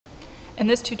In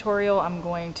this tutorial, I'm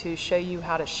going to show you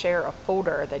how to share a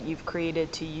folder that you've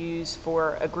created to use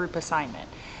for a group assignment.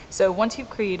 So once you've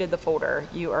created the folder,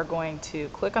 you are going to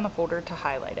click on the folder to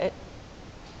highlight it,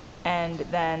 and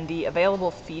then the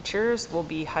available features will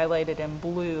be highlighted in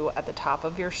blue at the top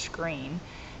of your screen,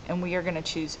 and we are going to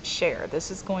choose share.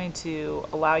 This is going to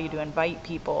allow you to invite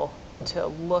people to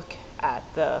look at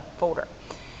the folder.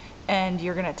 And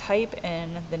you're going to type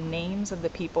in the names of the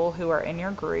people who are in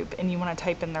your group, and you want to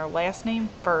type in their last name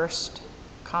first,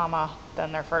 comma,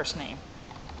 then their first name.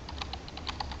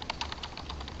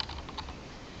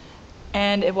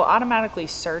 And it will automatically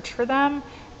search for them,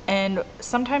 and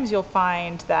sometimes you'll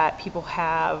find that people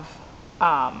have,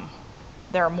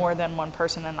 there are more than one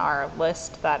person in our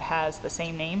list that has the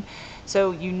same name.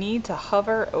 So you need to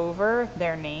hover over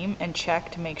their name and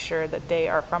check to make sure that they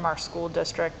are from our school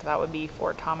district. That would be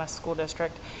Fort Thomas School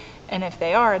District. And if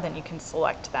they are, then you can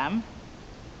select them.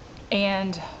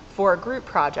 And for a group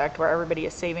project where everybody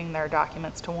is saving their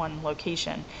documents to one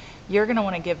location, you're going to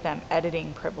want to give them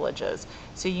editing privileges.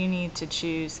 So you need to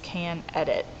choose Can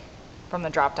Edit from the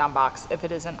drop-down box if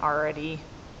it isn't already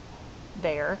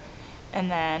there. And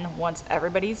then once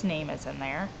everybody's name is in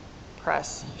there,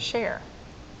 press Share.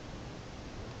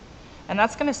 And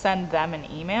that's going to send them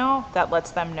an email that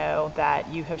lets them know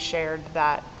that you have shared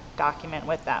that document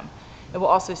with them. It will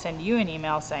also send you an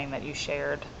email saying that you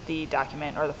shared the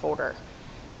document or the folder.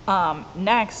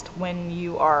 Next, when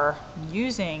you are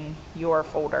using your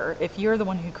folder, if you're the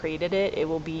one who created it, it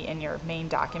will be in your main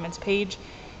documents page.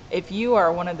 If you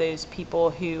are one of those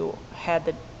people who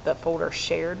had the folder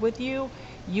shared with you,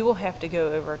 you will have to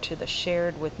go over to the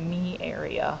Shared with Me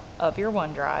area of your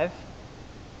OneDrive.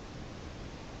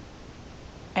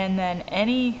 And then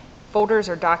any folders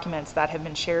or documents that have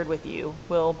been shared with you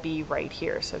will be right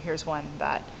here. So here's one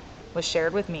that was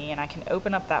shared with me, and I can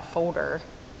open up that folder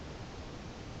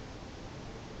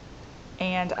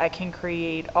and I can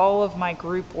create all of my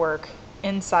group work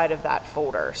inside of that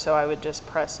folder. So I would just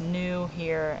press New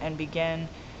here and begin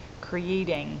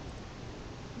creating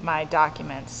my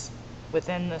documents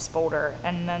within this folder,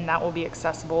 and then that will be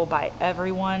accessible by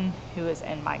everyone who is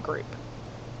in my group.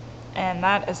 And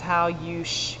that is how you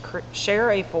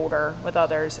share a folder with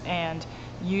others and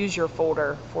use your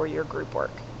folder for your group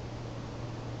work.